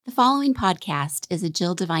following podcast is a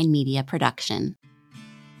Jill Divine Media production.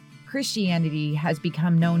 Christianity has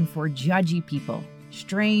become known for judgy people,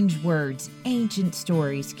 strange words, ancient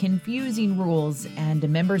stories, confusing rules, and a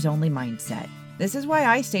members-only mindset. This is why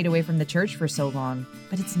I stayed away from the church for so long,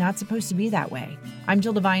 but it's not supposed to be that way. I'm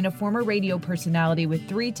Jill Divine, a former radio personality with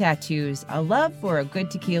 3 tattoos, a love for a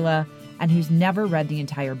good tequila, and who's never read the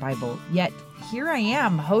entire Bible. Yet, here I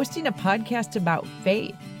am, hosting a podcast about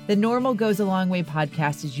faith. The Normal Goes a Long Way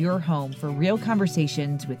podcast is your home for real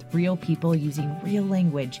conversations with real people using real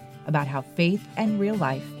language about how faith and real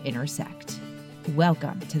life intersect.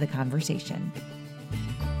 Welcome to the conversation.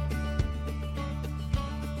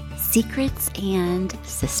 Secrets and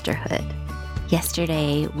sisterhood.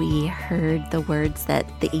 Yesterday, we heard the words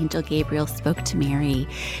that the angel Gabriel spoke to Mary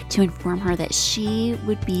to inform her that she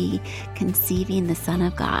would be conceiving the Son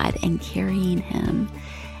of God and carrying him,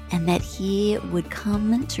 and that he would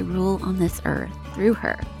come to rule on this earth through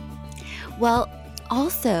her. Well,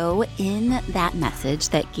 also in that message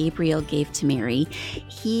that Gabriel gave to Mary,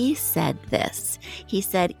 he said this. He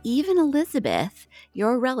said, even Elizabeth,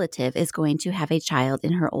 your relative, is going to have a child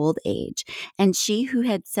in her old age, and she who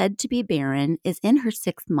had said to be barren is in her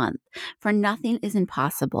 6th month, for nothing is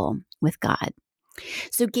impossible with God.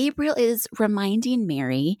 So Gabriel is reminding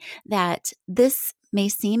Mary that this may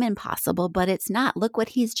seem impossible, but it's not. Look what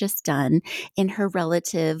he's just done in her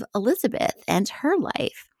relative Elizabeth and her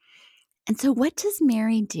life. And so what does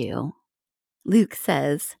Mary do? Luke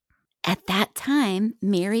says, at that time,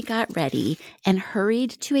 Mary got ready and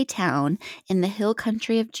hurried to a town in the hill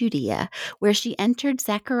country of Judea, where she entered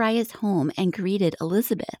Zechariah's home and greeted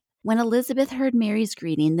Elizabeth. When Elizabeth heard Mary's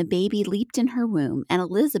greeting, the baby leaped in her womb, and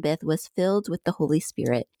Elizabeth was filled with the Holy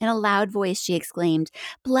Spirit. In a loud voice, she exclaimed,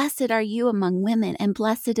 "Blessed are you among women, and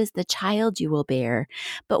blessed is the child you will bear.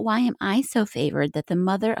 But why am I so favored that the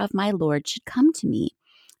mother of my Lord should come to me?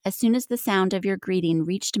 As soon as the sound of your greeting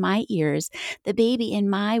reached my ears, the baby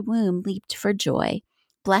in my womb leaped for joy.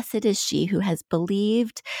 Blessed is she who has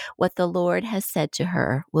believed what the Lord has said to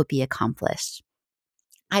her will be accomplished."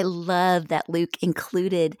 I love that Luke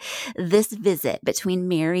included this visit between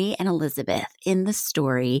Mary and Elizabeth in the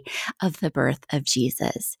story of the birth of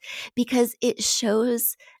Jesus, because it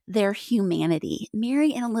shows their humanity.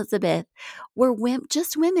 Mary and Elizabeth were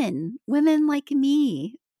just women like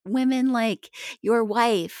me, women like your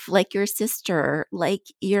wife, like your sister, like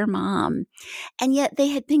your mom. And yet they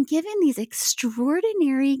had been given these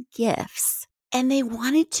extraordinary gifts, and they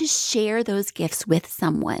wanted to share those gifts with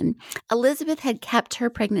someone. Elizabeth had kept her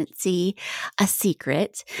pregnancy a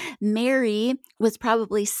secret. Mary was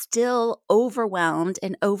probably still overwhelmed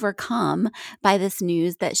and overcome by this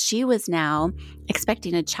news that she was now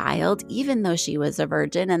expecting a child, even though she was a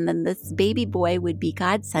virgin, and then this baby boy would be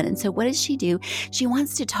God's son. And so what does she do? She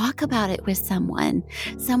wants to talk about it with someone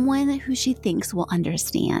who she thinks will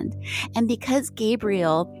understand. And because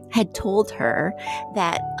Gabriel had told her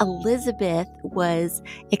that Elizabeth was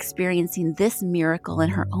experiencing this miracle in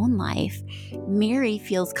her own life, Mary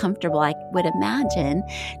feels comfortable, I would imagine,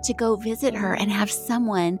 to go visit her and have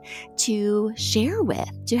someone to share with,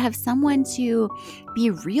 to have someone to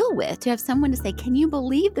be real with, to have someone to say, can you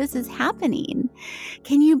believe this is happening?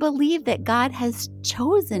 Can you believe that God has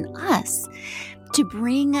chosen us to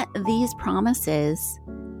bring these promises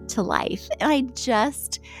to life? And I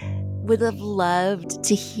just would have loved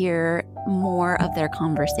to hear more of their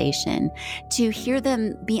conversation, to hear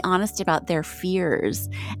them be honest about their fears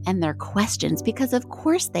and their questions, because of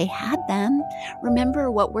course they had them.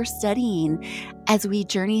 Remember what we're studying as we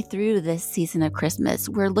journey through this season of Christmas.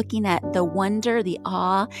 We're looking at the wonder, the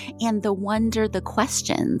awe, and the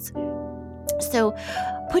questions. So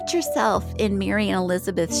put yourself in Mary and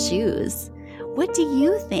Elizabeth's shoes. What do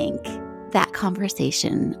you think that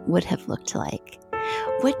conversation would have looked like?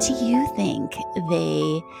 What do you think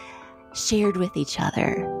they shared with each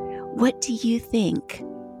other? What do you think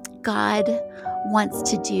God wants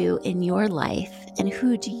to do in your life? And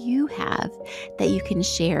who do you have that you can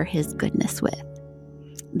share his goodness with?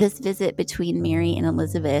 This visit between Mary and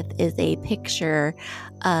Elizabeth is a picture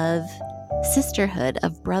of sisterhood,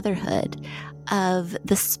 of brotherhood, of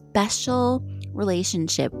the special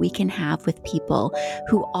relationship we can have with people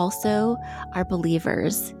who also are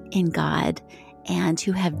believers in God and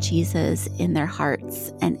who have Jesus in their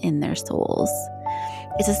hearts and in their souls.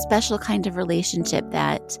 It's a special kind of relationship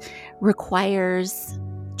that requires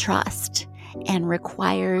trust and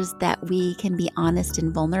requires that we can be honest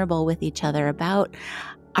and vulnerable with each other about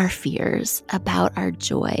our fears, about our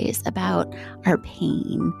joys, about our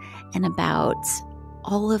pain, and about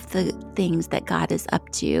all of the things that God is up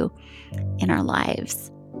to in our lives.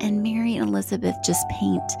 And Mary and Elizabeth just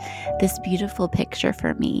paint this beautiful picture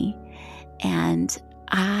for me. And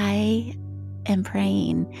I am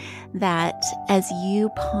praying that as you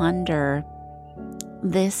ponder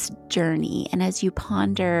this journey and as you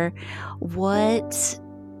ponder what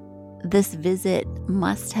this visit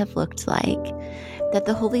must have looked like, that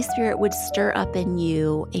the Holy Spirit would stir up in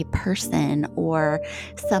you a person or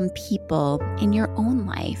some people in your own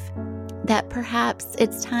life that perhaps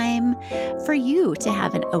it's time for you to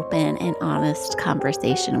have an open and honest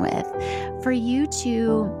conversation with, for you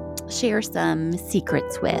to share some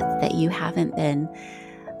secrets with that you haven't been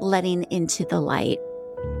letting into the light.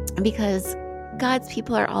 Because God's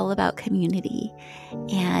people are all about community,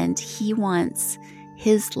 and He wants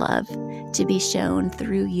His love to be shown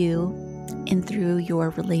through you and through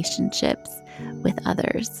your relationships with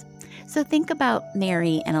others. So think about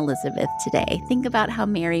Mary and Elizabeth today. Think about how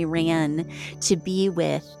Mary ran to be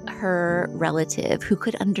with her relative who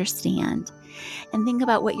could understand. And think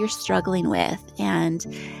about what you're struggling with and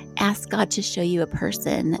ask God to show you a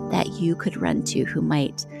person that you could run to who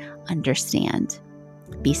might understand.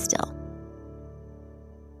 Be still.